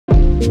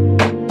Jade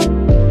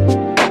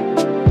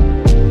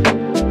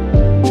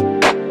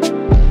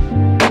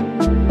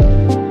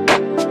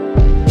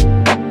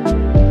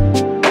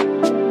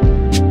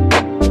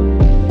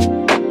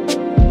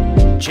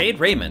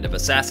Raymond of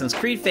Assassin's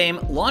Creed fame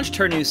launched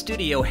her new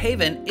studio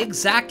Haven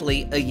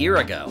exactly a year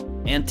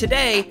ago, and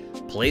today,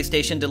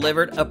 PlayStation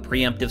delivered a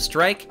preemptive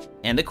strike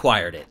and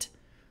acquired it.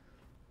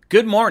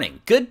 Good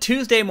morning, good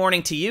Tuesday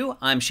morning to you.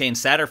 I'm Shane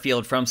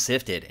Satterfield from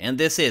SIFTD, and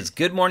this is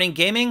Good Morning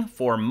Gaming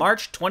for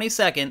March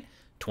 22nd,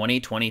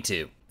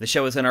 2022. The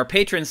show is in our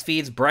patrons'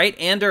 feeds bright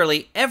and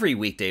early every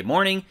weekday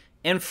morning,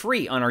 and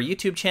free on our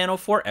YouTube channel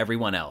for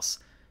everyone else.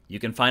 You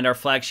can find our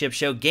flagship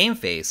show Game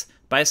Face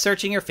by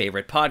searching your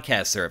favorite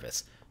podcast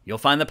service. You'll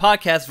find the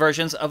podcast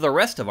versions of the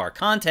rest of our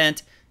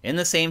content in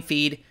the same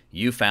feed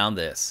you found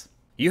this.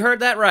 You heard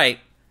that right.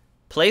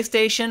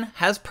 PlayStation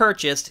has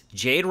purchased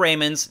Jade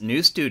Raymond's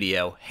new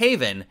studio,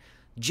 Haven,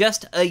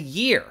 just a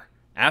year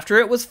after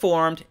it was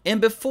formed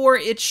and before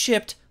it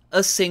shipped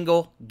a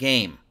single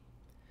game.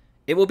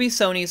 It will be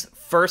Sony's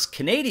first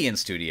Canadian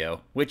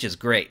studio, which is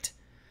great.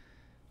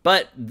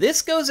 But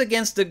this goes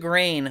against the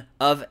grain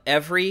of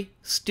every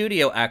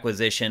studio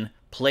acquisition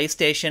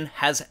PlayStation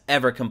has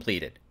ever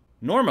completed.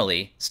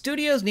 Normally,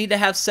 studios need to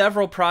have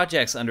several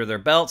projects under their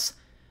belts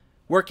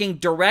working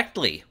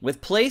directly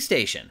with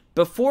PlayStation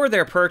before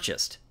they're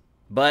purchased.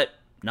 But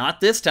not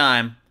this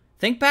time.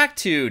 Think back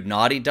to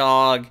Naughty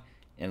Dog,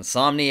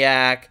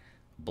 Insomniac,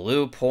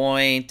 Blue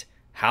Point,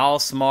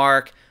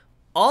 Housemarque.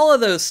 All of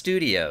those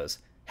studios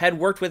had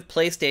worked with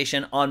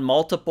PlayStation on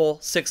multiple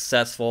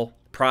successful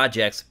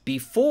projects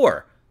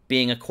before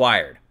being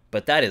acquired,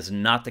 but that is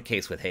not the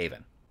case with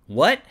Haven.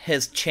 What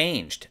has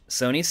changed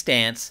Sony's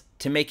stance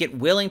to make it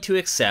willing to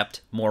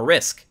accept more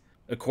risk?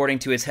 According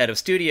to its head of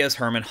studios,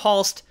 Herman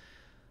Hulst,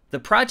 the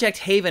project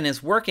Haven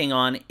is working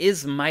on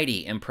is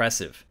mighty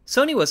impressive.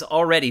 Sony was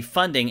already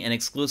funding an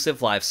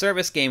exclusive live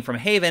service game from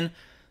Haven,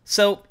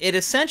 so it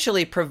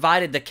essentially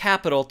provided the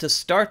capital to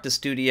start the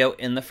studio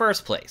in the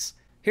first place.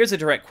 Here's a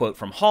direct quote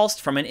from Hulst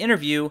from an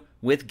interview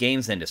with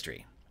Games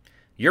Industry.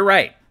 "You're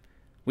right.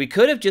 We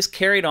could have just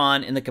carried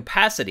on in the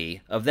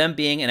capacity of them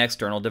being an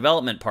external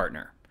development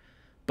partner.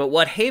 But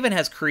what Haven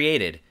has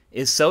created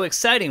is so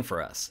exciting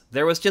for us.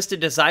 There was just a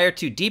desire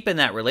to deepen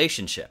that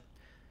relationship.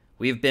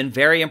 We've been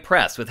very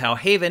impressed with how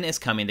Haven is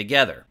coming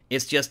together.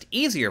 It's just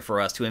easier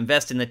for us to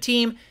invest in the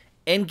team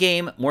and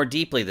game more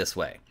deeply this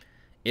way.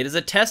 It is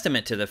a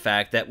testament to the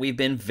fact that we've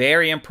been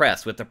very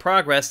impressed with the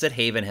progress that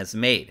Haven has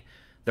made.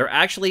 They're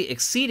actually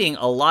exceeding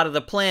a lot of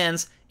the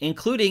plans,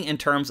 including in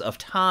terms of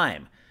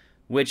time,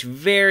 which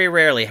very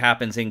rarely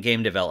happens in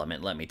game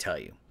development, let me tell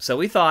you. So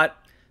we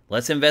thought,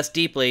 let's invest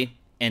deeply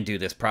and do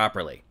this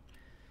properly."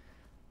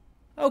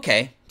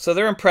 Okay, so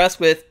they're impressed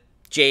with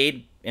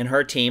Jade and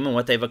her team and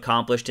what they've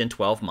accomplished in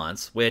 12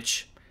 months,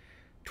 which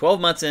 12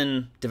 months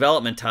in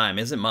development time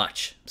isn't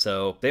much.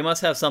 So they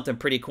must have something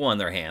pretty cool in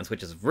their hands,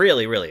 which is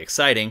really, really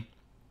exciting.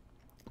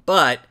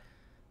 But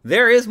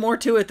there is more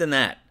to it than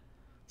that.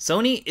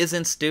 Sony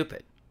isn't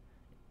stupid.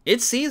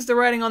 It sees the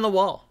writing on the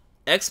wall.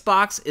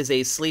 Xbox is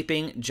a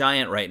sleeping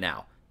giant right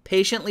now,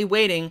 patiently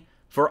waiting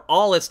for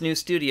all its new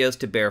studios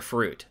to bear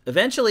fruit.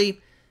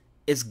 Eventually,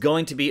 it's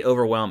going to be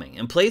overwhelming,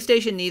 and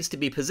PlayStation needs to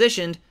be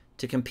positioned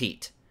to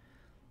compete.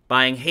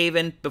 Buying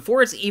Haven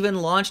before it's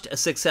even launched a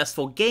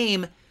successful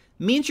game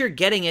means you're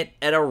getting it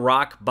at a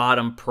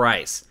rock-bottom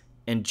price,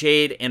 and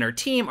Jade and her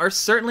team are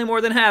certainly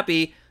more than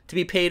happy to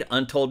be paid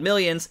untold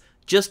millions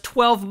just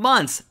 12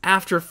 months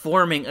after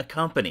forming a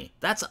company.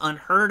 That's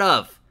unheard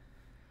of.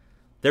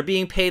 They're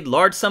being paid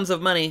large sums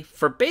of money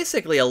for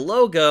basically a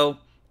logo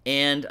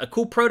and a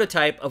cool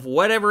prototype of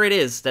whatever it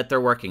is that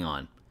they're working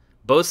on.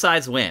 Both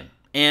sides win.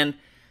 And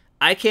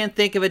I can't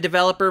think of a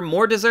developer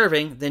more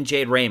deserving than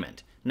Jade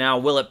Raymond. Now,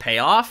 will it pay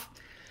off?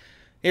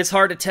 It's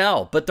hard to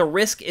tell, but the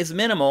risk is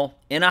minimal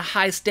in a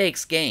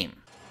high-stakes game.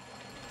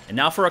 And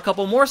now for a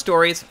couple more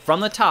stories from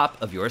the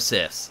top of your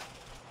SIFs.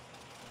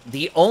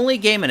 The only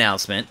game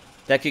announcement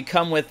that could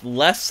come with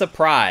less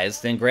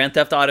surprise than Grand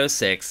Theft Auto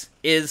 6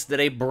 is that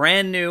a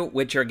brand new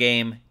Witcher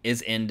game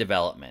is in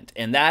development.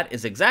 And that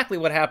is exactly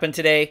what happened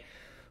today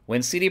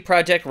when CD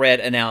Projekt Red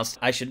announced,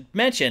 I should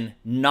mention,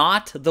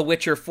 not The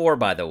Witcher 4,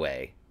 by the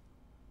way.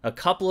 A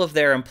couple of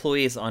their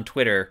employees on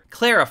Twitter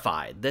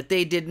clarified that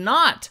they did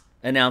not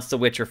announce The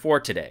Witcher 4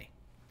 today.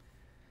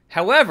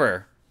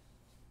 However,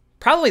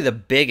 probably the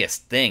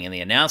biggest thing in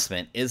the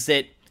announcement is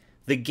that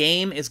the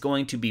game is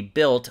going to be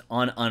built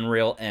on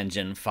Unreal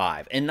Engine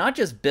 5. And not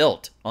just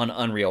built on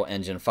Unreal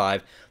Engine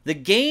 5, the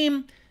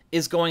game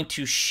is going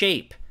to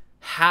shape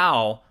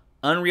how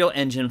Unreal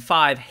Engine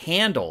 5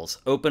 handles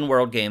open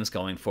world games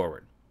going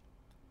forward.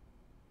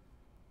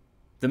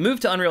 The move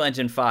to Unreal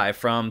Engine 5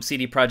 from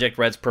CD Projekt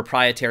Red's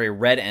proprietary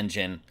Red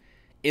Engine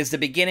is the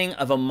beginning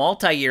of a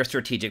multi-year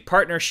strategic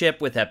partnership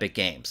with Epic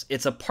Games.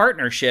 It's a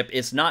partnership,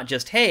 it's not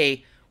just,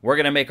 hey, we're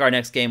going to make our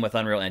next game with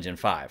Unreal Engine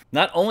 5.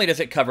 Not only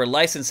does it cover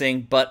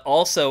licensing, but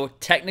also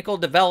technical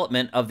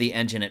development of the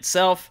engine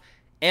itself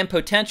and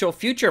potential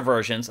future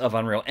versions of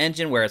Unreal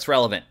Engine where it's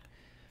relevant.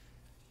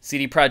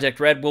 CD Projekt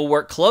Red will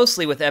work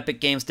closely with Epic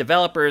Games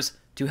developers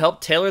to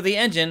help tailor the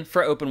engine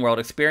for open-world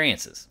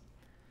experiences.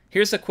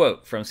 Here's a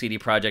quote from CD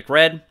Projekt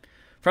Red.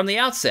 "From the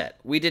outset,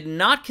 we did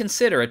not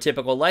consider a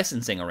typical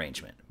licensing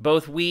arrangement.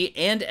 Both we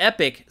and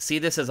Epic see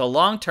this as a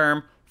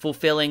long-term,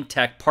 fulfilling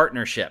tech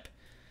partnership.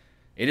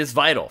 It is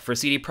vital for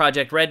CD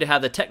Projekt Red to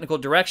have the technical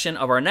direction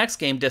of our next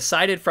game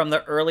decided from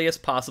the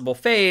earliest possible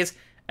phase,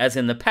 as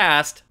in the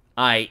past,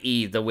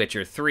 i.e. The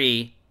Witcher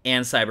 3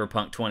 and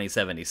Cyberpunk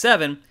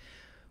 2077,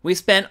 we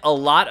spent a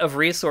lot of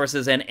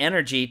resources and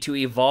energy to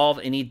evolve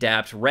and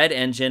adapt Red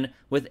Engine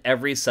with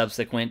every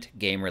subsequent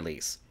game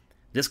release.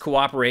 This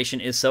cooperation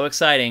is so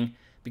exciting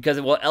because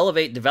it will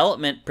elevate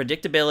development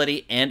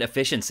predictability and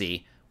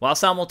efficiency, while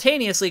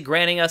simultaneously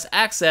granting us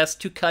access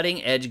to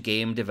cutting-edge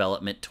game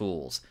development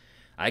tools.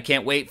 I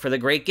can't wait for the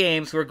great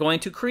games we're going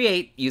to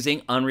create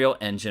using Unreal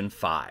Engine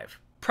 5.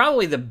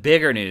 Probably the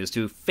bigger news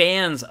to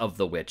fans of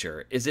The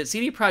Witcher is that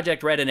CD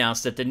Projekt Red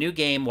announced that the new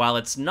game, while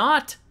it's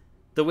not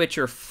The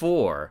Witcher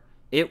 4,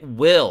 it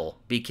will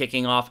be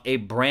kicking off a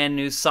brand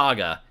new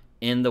saga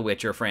in the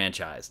Witcher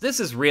franchise. This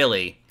is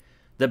really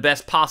the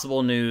best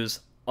possible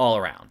news all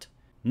around.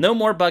 No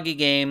more buggy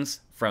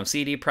games from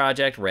CD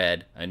Projekt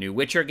Red. A new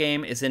Witcher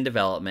game is in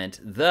development,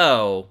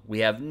 though we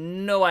have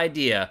no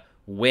idea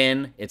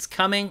when it's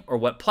coming or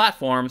what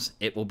platforms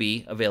it will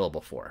be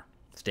available for.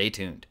 Stay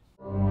tuned.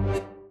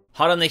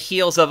 Hot on the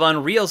heels of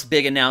Unreal's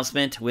big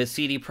announcement with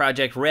CD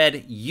Projekt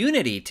Red,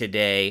 Unity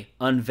today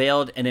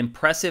unveiled an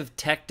impressive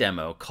tech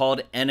demo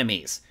called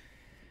Enemies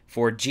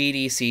for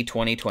GDC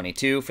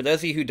 2022. For those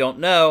of you who don't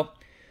know,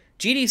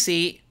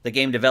 GDC, the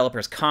Game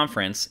Developers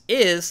Conference,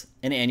 is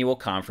an annual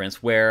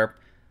conference where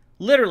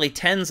literally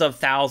tens of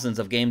thousands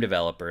of game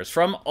developers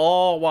from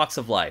all walks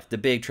of life, the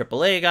big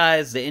AAA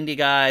guys, the indie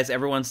guys,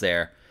 everyone's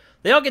there.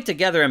 They all get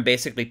together and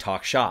basically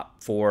talk shop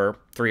for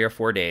 3 or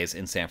 4 days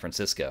in San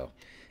Francisco.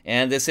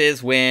 And this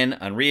is when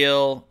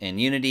Unreal and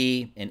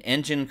Unity and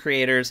engine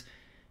creators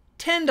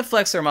tend to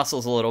flex their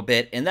muscles a little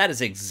bit, and that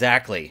is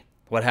exactly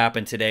what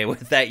happened today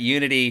with that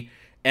Unity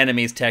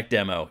Enemies tech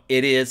demo.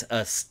 It is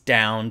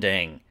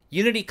astounding.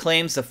 Unity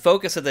claims the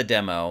focus of the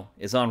demo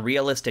is on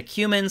realistic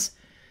humans,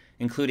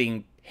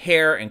 including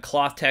hair and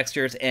cloth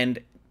textures, and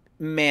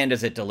man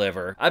does it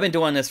deliver. I've been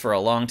doing this for a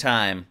long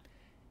time,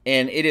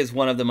 and it is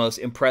one of the most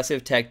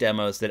impressive tech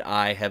demos that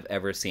I have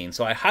ever seen.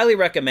 So I highly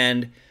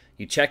recommend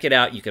you check it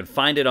out. You can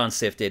find it on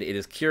SIFTD. It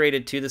is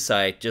curated to the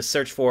site. Just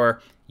search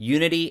for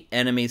Unity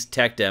Enemies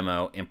Tech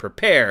Demo and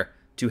prepare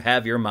to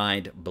have your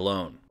mind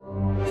blown.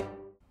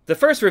 The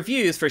first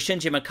reviews for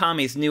Shinji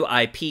Mikami's new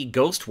IP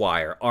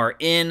Ghostwire are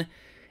in,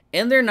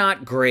 and they're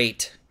not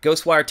great.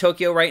 Ghostwire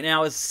Tokyo right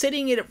now is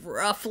sitting at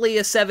roughly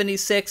a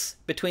 76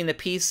 between the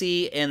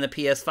PC and the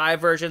PS5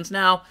 versions.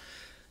 Now,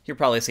 you're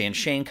probably saying,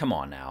 Shane, come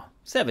on now.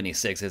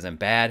 76 isn't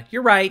bad.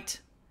 You're right,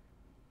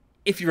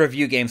 if you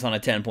review games on a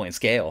 10-point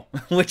scale,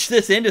 which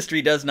this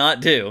industry does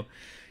not do.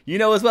 You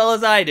know as well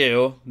as I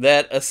do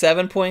that a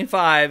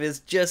 7.5 is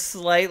just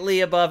slightly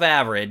above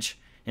average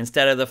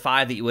instead of the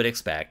 5 that you would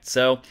expect.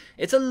 So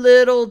it's a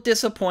little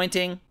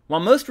disappointing. While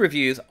most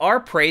reviews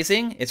are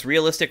praising its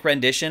realistic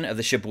rendition of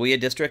the Shibuya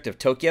district of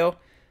Tokyo,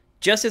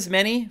 just as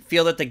many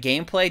feel that the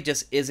gameplay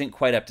just isn't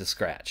quite up to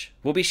scratch.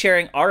 We'll be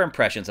sharing our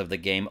impressions of the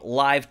game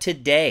live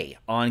today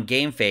on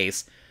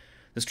GameFace.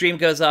 The stream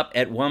goes up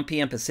at 1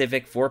 p.m.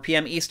 Pacific, 4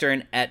 p.m.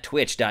 Eastern at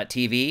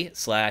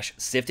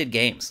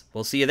twitch.tv/SiftedGames.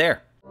 We'll see you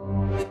there.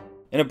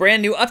 In a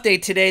brand new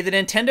update today, the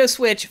Nintendo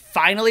Switch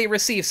finally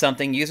received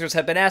something users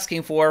have been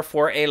asking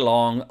for a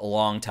long,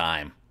 long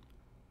time.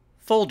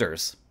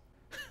 Folders.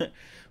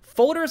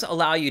 Folders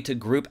allow you to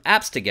group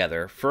apps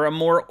together for a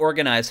more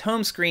organized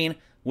home screen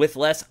with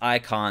less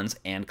icons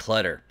and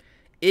clutter.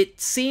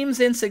 It seems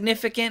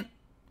insignificant,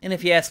 and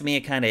if you ask me,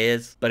 it kind of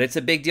is, but it's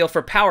a big deal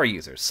for power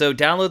users, so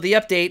download the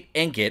update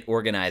and get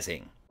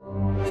organizing.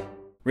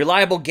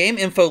 Reliable game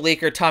info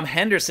leaker Tom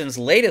Henderson's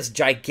latest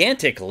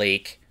gigantic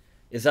leak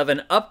is of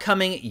an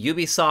upcoming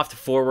Ubisoft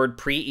Forward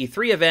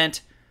pre-E3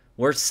 event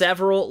where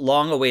several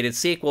long-awaited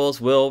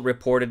sequels will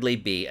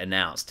reportedly be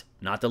announced,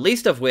 not the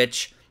least of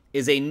which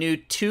is a new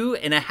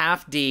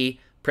 2.5D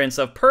Prince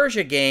of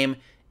Persia game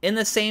in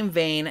the same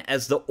vein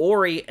as the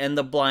Ori and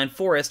the Blind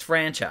Forest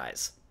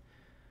franchise.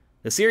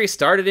 The series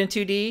started in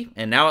 2D,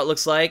 and now it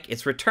looks like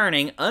it's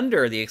returning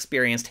under the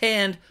experienced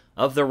hand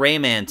of the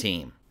Rayman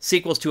team.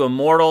 Sequels to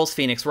Immortals,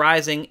 Phoenix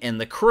Rising, and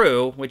The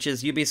Crew, which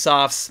is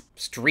Ubisoft's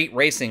street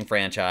racing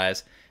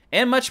franchise,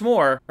 and much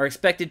more are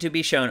expected to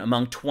be shown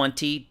among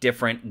 20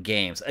 different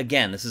games.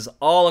 Again, this is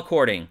all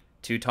according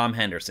to Tom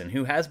Henderson,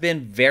 who has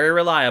been very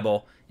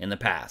reliable in the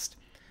past.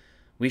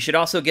 We should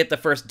also get the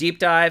first deep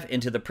dive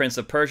into the Prince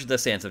of Persia: The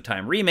Sands of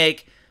Time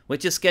remake,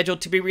 which is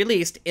scheduled to be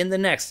released in the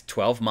next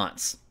 12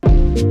 months.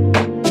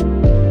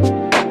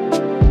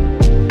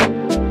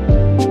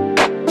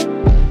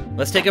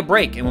 Let's take a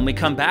break, and when we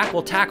come back,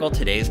 we'll tackle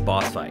today's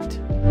boss fight.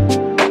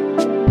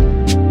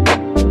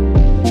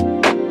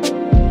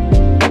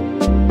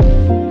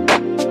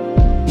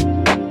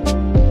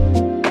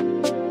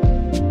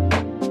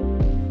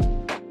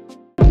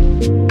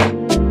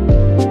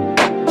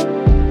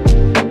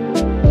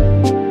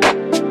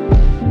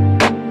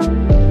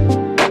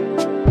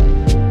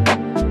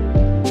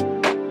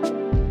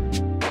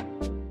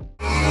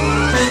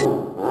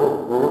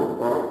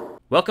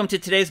 Welcome to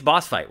today's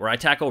boss fight, where I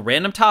tackle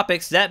random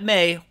topics that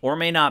may or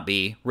may not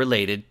be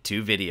related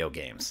to video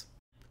games.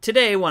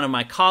 Today, one of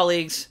my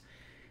colleagues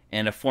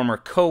and a former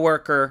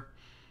coworker,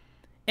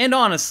 and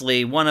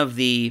honestly, one of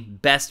the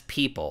best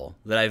people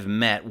that I've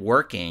met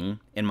working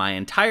in my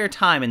entire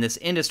time in this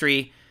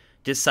industry,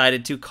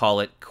 decided to call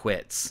it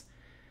quits.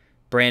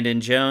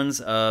 Brandon Jones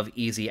of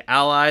Easy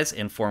Allies,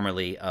 and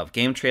formerly of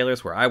Game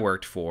Trailers, where I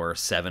worked for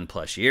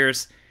 7+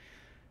 years,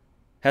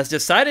 has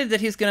decided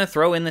that he's going to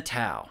throw in the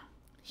towel.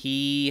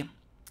 He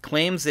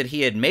claims that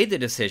he had made the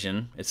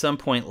decision at some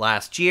point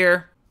last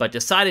year, but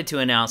decided to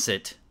announce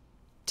it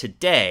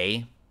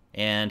today,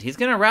 and he's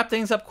going to wrap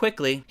things up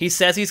quickly. He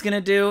says he's going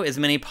to do as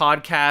many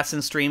podcasts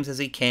and streams as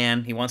he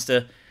can. He wants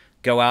to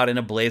go out in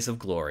a blaze of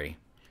glory.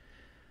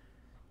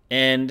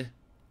 And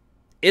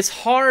it's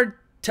hard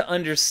to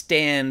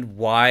understand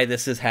why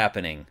this is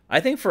happening. I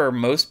think for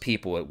most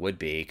people it would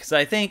be, because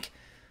I think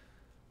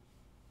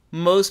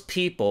most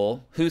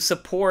people who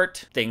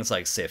support things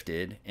like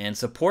SIFTD and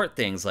support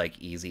things like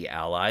Easy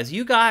Allies,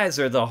 you guys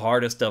are the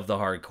hardest of the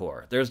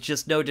hardcore. There's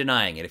just no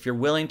denying it. If you're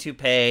willing to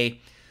pay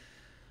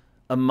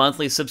a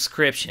monthly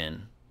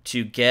subscription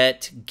to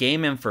get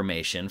game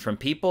information from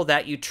people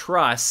that you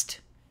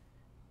trust,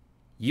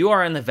 you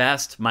are in the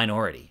vast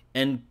minority.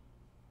 And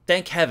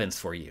thank heavens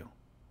for you.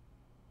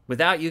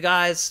 Without you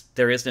guys,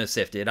 there is no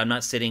SIFTD. I'm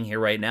not sitting here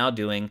right now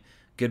doing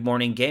Good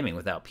Morning Gaming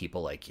without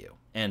people like you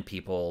and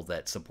people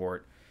that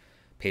support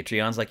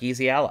Patreons like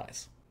Easy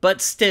Allies. But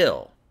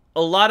still,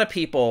 a lot of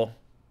people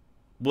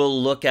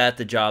will look at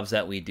the jobs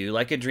that we do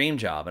like a dream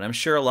job. And I'm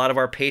sure a lot of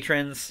our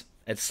patrons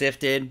at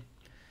SIFTD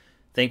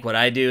think what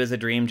I do is a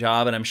dream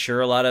job. And I'm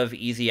sure a lot of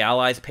Easy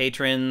Allies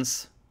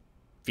patrons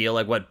feel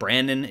like what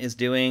Brandon is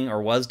doing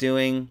or was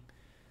doing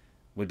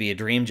would be a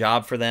dream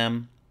job for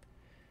them.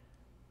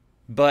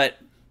 But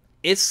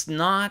it's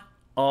not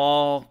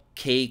all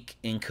cake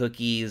and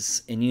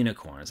cookies and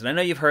unicorns. And I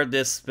know you've heard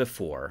this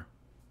before.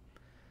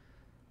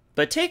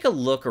 But take a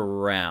look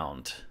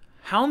around.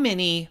 How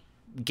many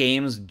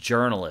games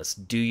journalists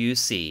do you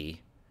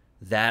see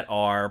that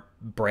are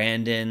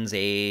Brandon's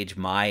age,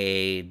 my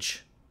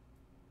age?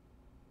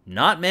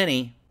 Not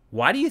many.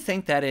 Why do you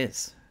think that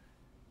is?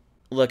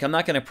 Look, I'm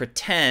not going to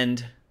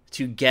pretend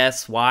to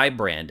guess why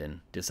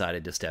Brandon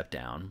decided to step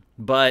down,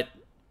 but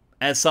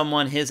as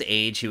someone his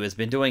age who has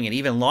been doing it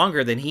even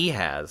longer than he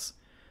has,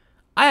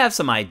 I have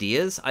some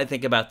ideas. I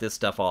think about this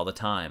stuff all the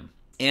time.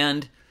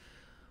 And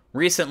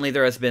recently,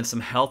 there has been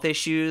some health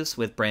issues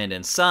with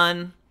Brandon's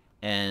son,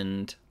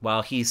 and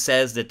while he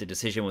says that the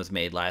decision was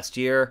made last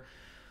year,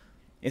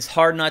 it's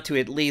hard not to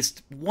at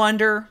least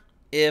wonder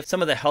if some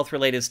of the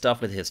health-related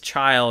stuff with his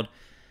child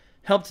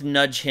helped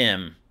nudge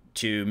him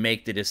to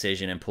make the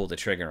decision and pull the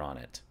trigger on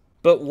it.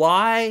 But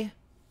why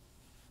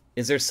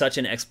is there such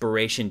an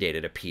expiration date,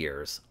 it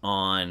appears,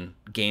 on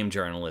game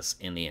journalists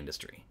in the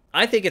industry?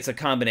 I think it's a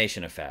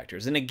combination of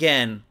factors, and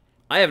again,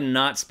 I have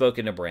not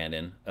spoken to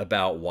Brandon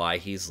about why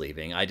he's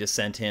leaving. I just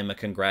sent him a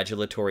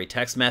congratulatory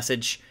text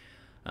message,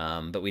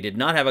 but we did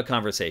not have a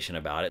conversation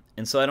about it.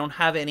 And so I don't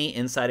have any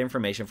inside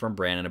information from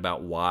Brandon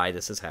about why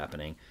this is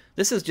happening.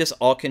 This is just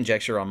all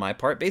conjecture on my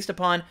part based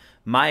upon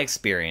my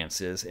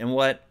experiences and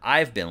what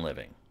I've been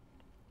living.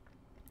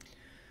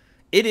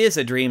 It is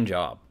a dream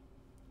job.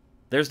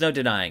 There's no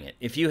denying it.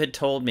 If you had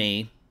told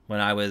me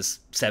when I was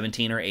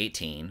 17 or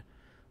 18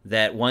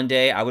 that one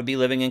day I would be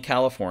living in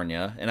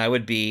California and I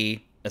would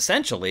be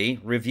essentially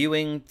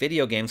reviewing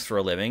video games for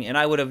a living, and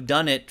I would have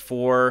done it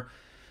for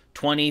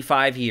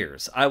 25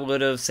 years, I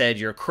would have said,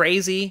 you're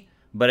crazy,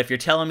 but if you're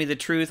telling me the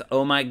truth,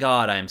 oh my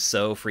God, I'm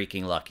so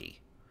freaking lucky.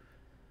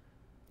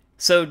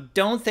 So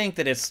don't think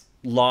that it's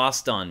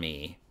lost on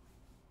me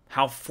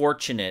how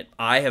fortunate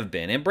I have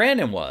been, and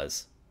Brandon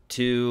was,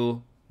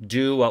 to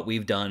do what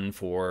we've done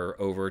for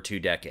over 2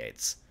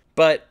 decades.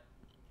 But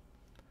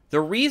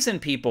the reason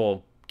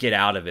people get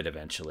out of it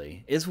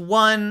eventually is,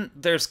 one,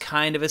 there's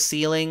kind of a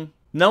ceiling.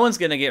 No one's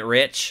going to get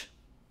rich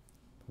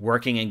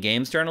working in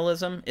games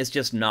journalism. It's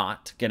just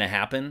not going to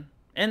happen.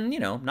 And,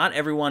 you know, not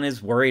everyone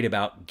is worried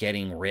about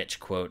getting rich,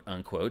 quote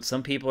unquote.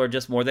 Some people are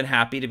just more than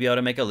happy to be able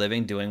to make a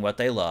living doing what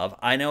they love.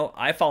 I know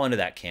I fall into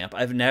that camp.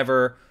 I've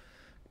never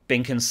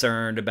been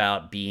concerned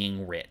about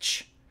being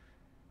rich.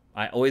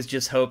 I always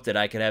just hoped that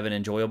I could have an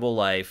enjoyable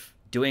life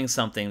doing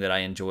something that I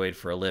enjoyed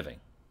for a living.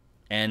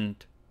 And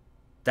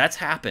that's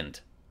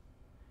happened.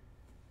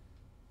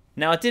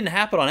 Now, it didn't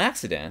happen on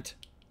accident.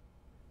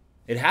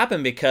 It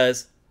happened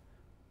because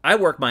I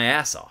worked my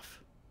ass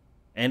off.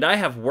 And I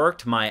have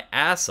worked my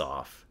ass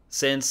off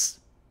since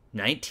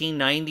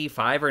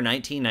 1995 or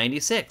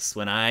 1996,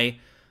 when I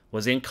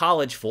was in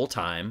college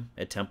full-time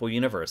at Temple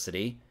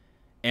University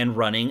and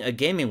running a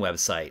gaming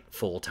website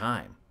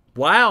full-time,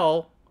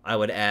 while, I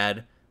would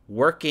add,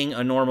 working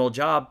a normal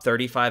job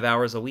 35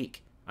 hours a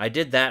week. I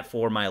did that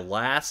for my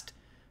last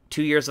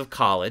 2 years of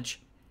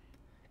college,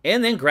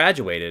 and then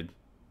graduated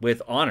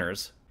with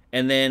honors,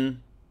 and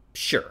then,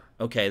 sure,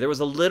 okay, there was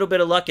a little bit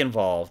of luck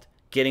involved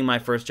getting my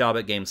first job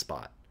at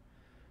GameSpot.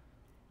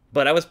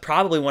 But I was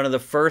probably one of the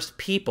first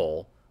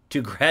people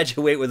to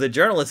graduate with a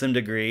journalism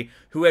degree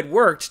who had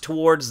worked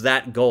towards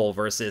that goal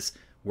versus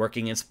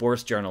working in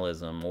sports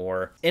journalism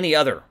or any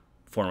other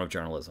form of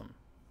journalism.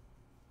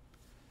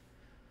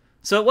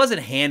 So it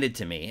wasn't handed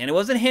to me, and it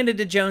wasn't handed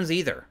to Jones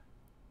either.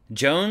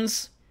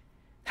 Jones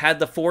had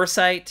the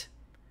foresight,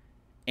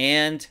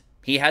 and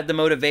he had the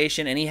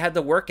motivation, and he had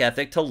the work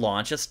ethic to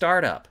launch a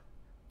startup,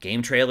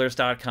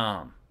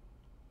 GameTrailers.com.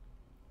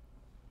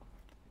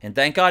 And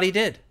thank God he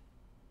did.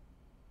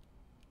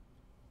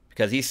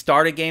 Because he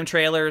started Game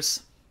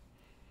Trailers,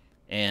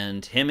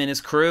 and him and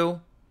his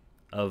crew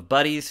of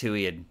buddies who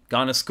he had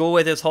gone to school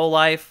with his whole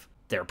life,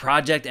 their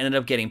project ended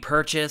up getting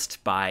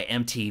purchased by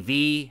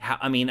MTV.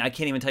 I mean, I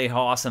can't even tell you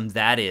how awesome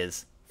that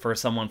is for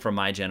someone from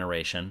my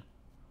generation.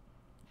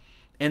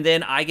 And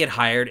then I get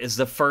hired as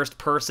the first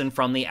person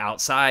from the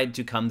outside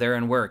to come there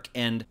and work.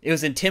 And it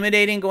was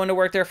intimidating going to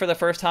work there for the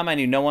first time. I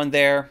knew no one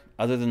there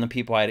other than the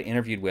people I had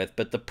interviewed with.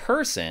 But the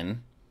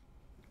person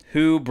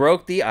who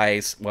broke the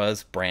ice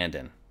was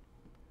Brandon.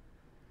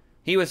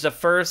 He was the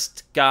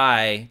first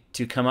guy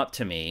to come up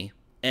to me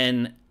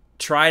and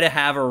try to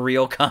have a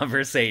real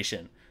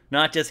conversation.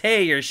 Not just,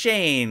 hey, you're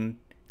Shane.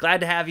 Glad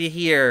to have you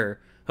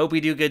here. Hope we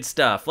do good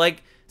stuff.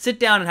 Like,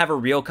 sit down and have a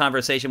real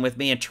conversation with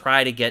me and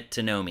try to get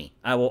to know me.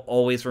 I will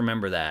always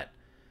remember that.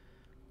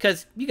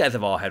 Because you guys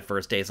have all had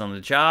first days on the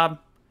job.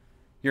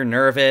 You're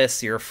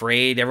nervous. You're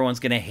afraid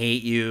everyone's going to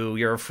hate you.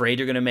 You're afraid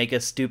you're going to make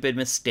a stupid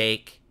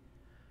mistake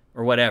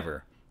or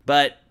whatever.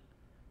 But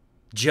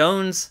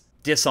Jones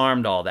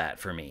disarmed all that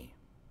for me.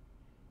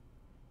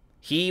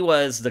 He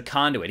was the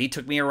conduit. He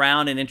took me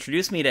around and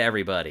introduced me to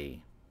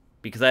everybody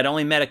because I'd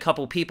only met a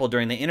couple people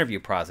during the interview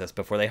process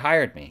before they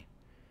hired me.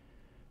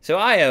 So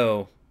I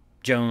owe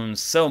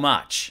Jones so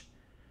much.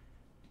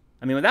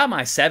 I mean, without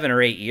my 7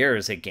 or 8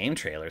 years at Game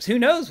Trailers, who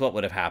knows what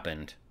would have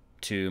happened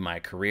to my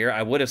career.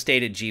 I would have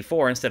stayed at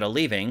G4 instead of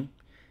leaving,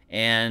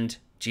 and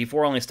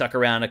G4 only stuck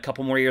around a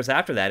couple more years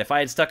after that. If I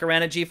had stuck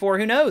around at G4,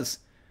 who knows?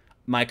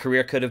 My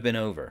career could have been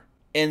over.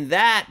 And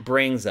that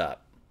brings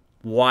up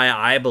why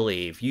I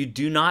believe you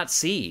do not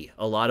see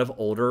a lot of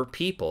older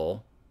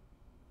people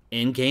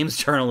in games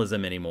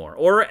journalism anymore,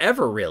 or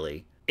ever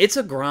really. It's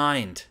a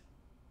grind.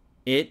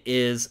 It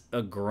is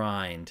a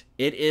grind.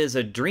 It is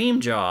a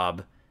dream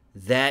job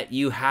that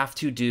you have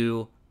to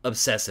do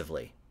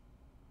obsessively.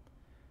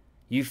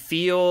 You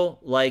feel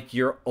like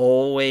you're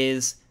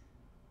always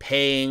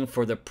paying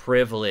for the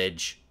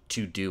privilege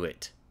to do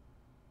it.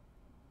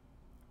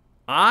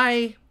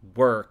 I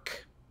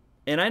work,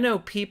 and I know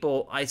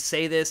people, I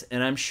say this,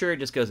 and I'm sure it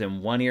just goes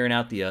in one ear and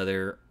out the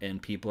other,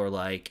 and people are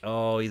like,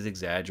 oh, he's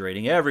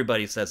exaggerating.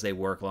 Everybody says they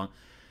work long.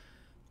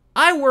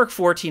 I work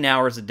 14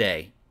 hours a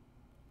day,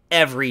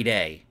 every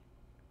day.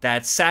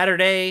 That's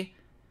Saturday,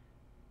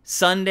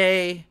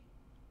 Sunday,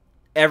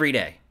 every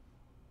day.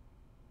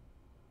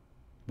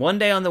 One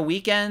day on the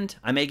weekend,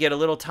 I may get a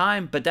little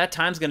time, but that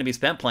time's going to be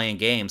spent playing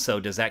games, so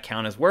does that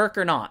count as work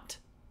or not?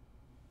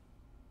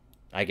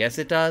 I guess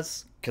it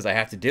does, because I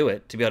have to do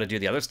it to be able to do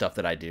the other stuff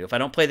that I do. If I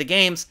don't play the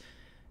games,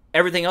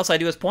 everything else I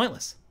do is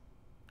pointless.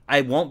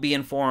 I won't be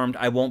informed.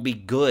 I won't be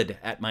good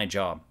at my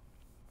job.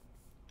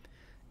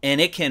 And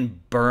it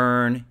can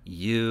burn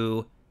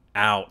you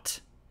out.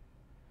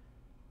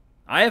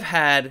 I have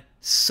had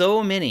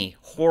so many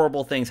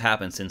horrible things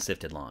happen since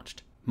SIFTD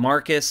launched.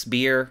 Marcus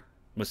Beer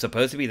was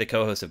supposed to be the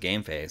co-host of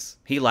Game Face.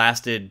 He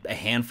lasted a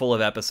handful of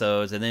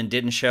episodes and then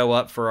didn't show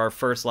up for our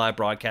first live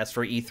broadcast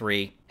for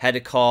E3. Had to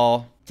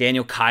call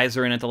Daniel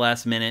Kaiser in at the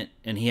last minute,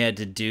 and he had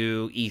to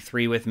do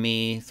E3 with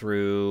me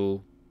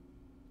through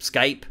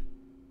Skype.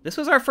 This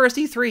was our first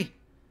E3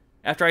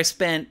 after I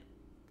spent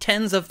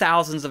tens of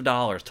thousands of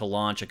dollars to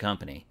launch a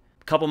company.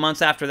 A couple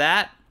months after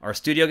that, our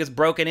studio gets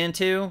broken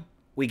into.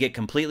 We get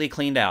completely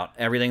cleaned out.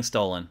 Everything's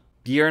stolen.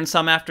 A year and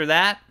some after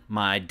that,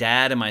 my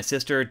dad and my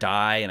sister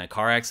die in a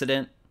car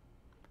accident.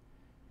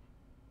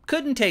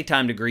 Couldn't take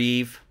time to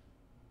grieve.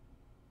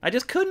 I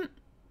just couldn't.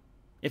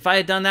 If I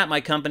had done that,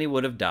 my company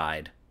would have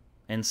died.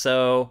 And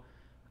so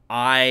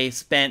I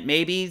spent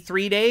maybe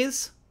 3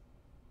 days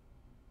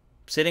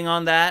sitting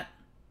on that,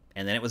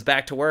 and then it was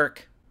back to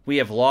work. We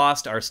have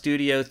lost our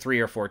studio 3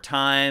 or 4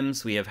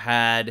 times. We have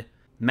had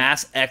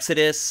mass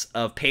exodus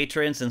of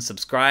patrons and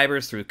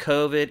subscribers through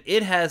COVID.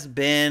 It has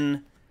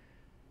been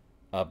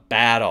a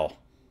battle.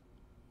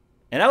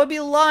 And I would be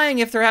lying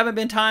if there haven't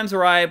been times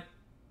where I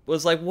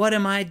was like, what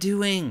am I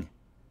doing?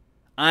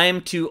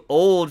 I'm too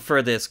old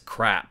for this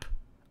crap.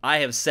 I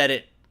have said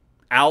it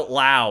out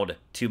loud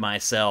to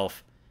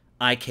myself.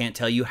 I can't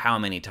tell you how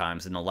many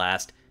times in the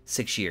last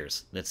 6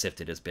 years that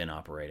SIFTD has been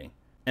operating.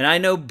 And I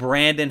know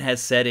Brandon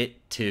has said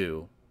it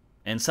too.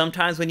 And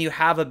sometimes when you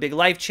have a big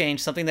life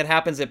change, something that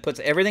happens that puts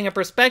everything in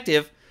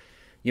perspective,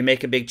 you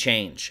make a big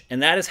change.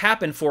 And that has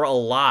happened for a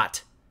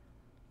lot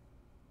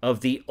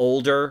of the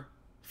older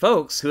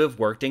folks who have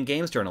worked in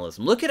games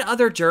journalism. Look at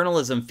other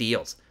journalism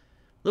fields.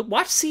 Look,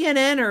 watch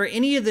CNN or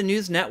any of the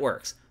news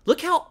networks.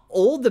 Look how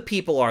old the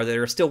people are that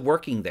are still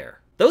working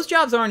there. Those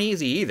jobs aren't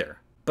easy either,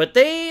 but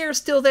they are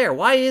still there.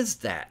 Why is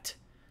that?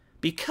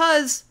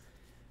 Because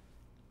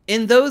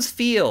in those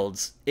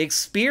fields,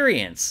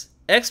 experience,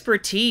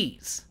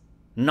 expertise,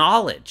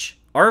 knowledge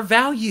are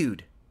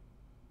valued.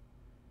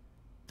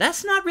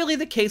 That's not really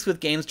the case with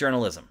games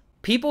journalism.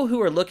 People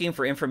who are looking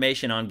for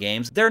information on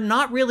games, they're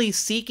not really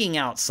seeking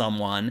out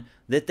someone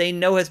that they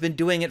know has been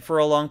doing it for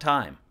a long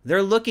time.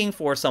 They're looking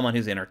for someone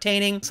who's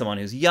entertaining, someone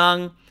who's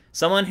young,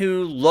 someone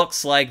who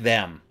looks like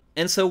them.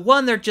 And so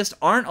one, there just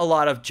aren't a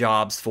lot of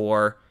jobs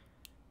for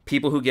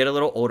people who get a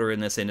little older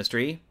in this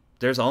industry.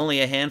 There's only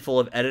a handful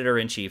of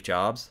editor-in-chief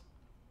jobs.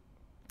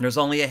 There's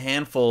only a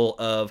handful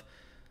of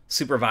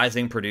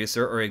supervising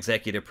producer or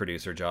executive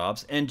producer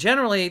jobs. And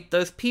generally,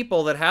 those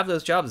people that have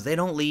those jobs, they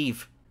don't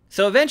leave.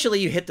 So eventually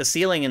you hit the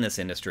ceiling in this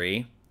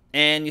industry,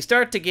 and you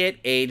start to get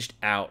aged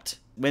out.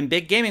 When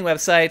big gaming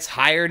websites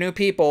hire new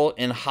people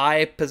in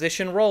high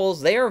position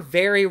roles, they are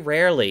very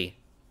rarely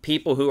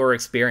people who are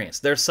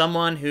experienced. They're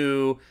someone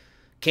who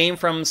came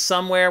from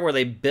somewhere where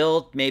they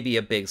built maybe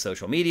a big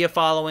social media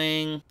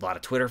following, a lot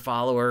of Twitter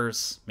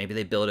followers, maybe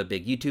they built a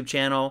big YouTube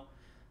channel,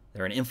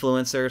 they're an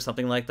influencer,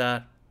 something like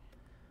that.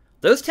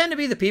 Those tend to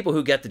be the people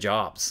who get the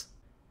jobs.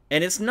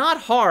 And it's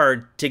not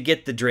hard to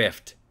get the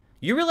drift.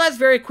 You realize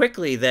very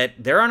quickly that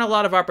there aren't a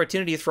lot of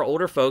opportunities for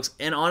older folks,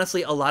 and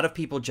honestly, a lot of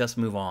people just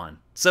move on.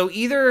 So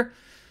either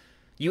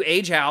you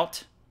age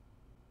out,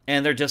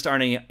 and there just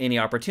aren't any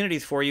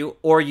opportunities for you,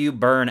 or you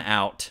burn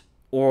out,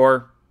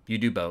 or you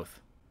do both.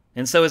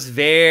 And so it's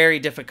very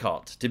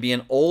difficult to be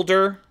an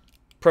older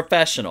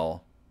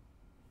professional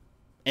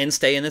and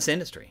stay in this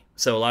industry.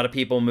 So a lot of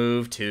people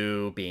move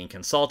to being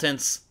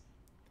consultants,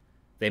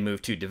 they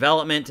move to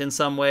development in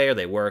some way, or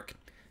they work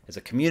as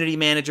a community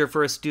manager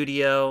for a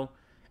studio.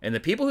 And the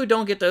people who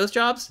don't get those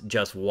jobs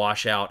just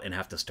wash out and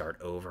have to start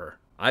over.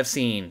 I've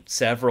seen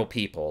several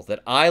people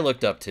that I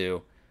looked up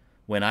to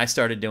when I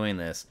started doing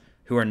this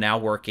who are now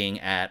working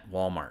at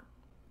Walmart.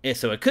 And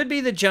so it could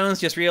be that Jones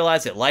just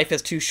realized that life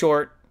is too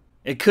short.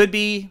 It could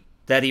be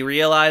that he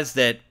realized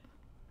that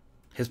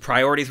his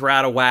priorities were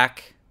out of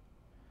whack.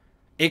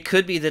 It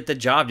could be that the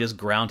job just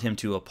ground him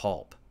to a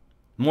pulp.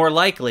 More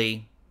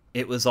likely,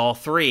 it was all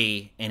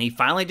three, and he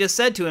finally just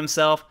said to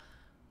himself,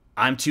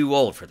 I'm too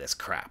old for this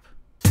crap.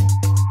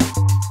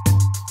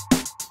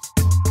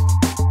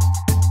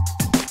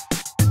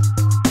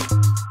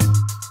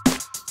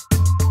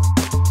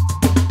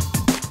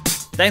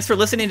 Thanks for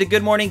listening to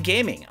Good Morning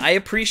Gaming. I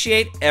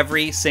appreciate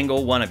every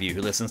single one of you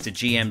who listens to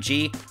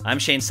GMG. I'm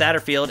Shane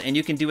Satterfield, and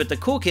you can do what the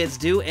cool kids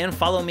do and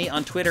follow me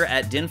on Twitter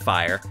at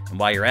Dinfire. And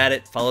while you're at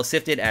it, follow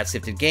Sifted at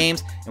Sifted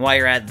Games. And while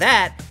you're at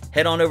that,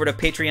 head on over to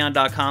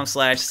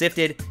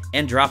patreon.com/Sifted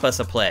and drop us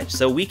a pledge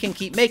so we can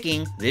keep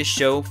making this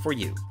show for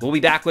you. We'll be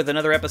back with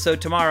another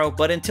episode tomorrow,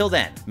 but until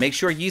then, make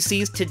sure you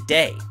seize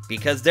today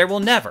because there will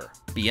never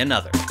be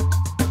another.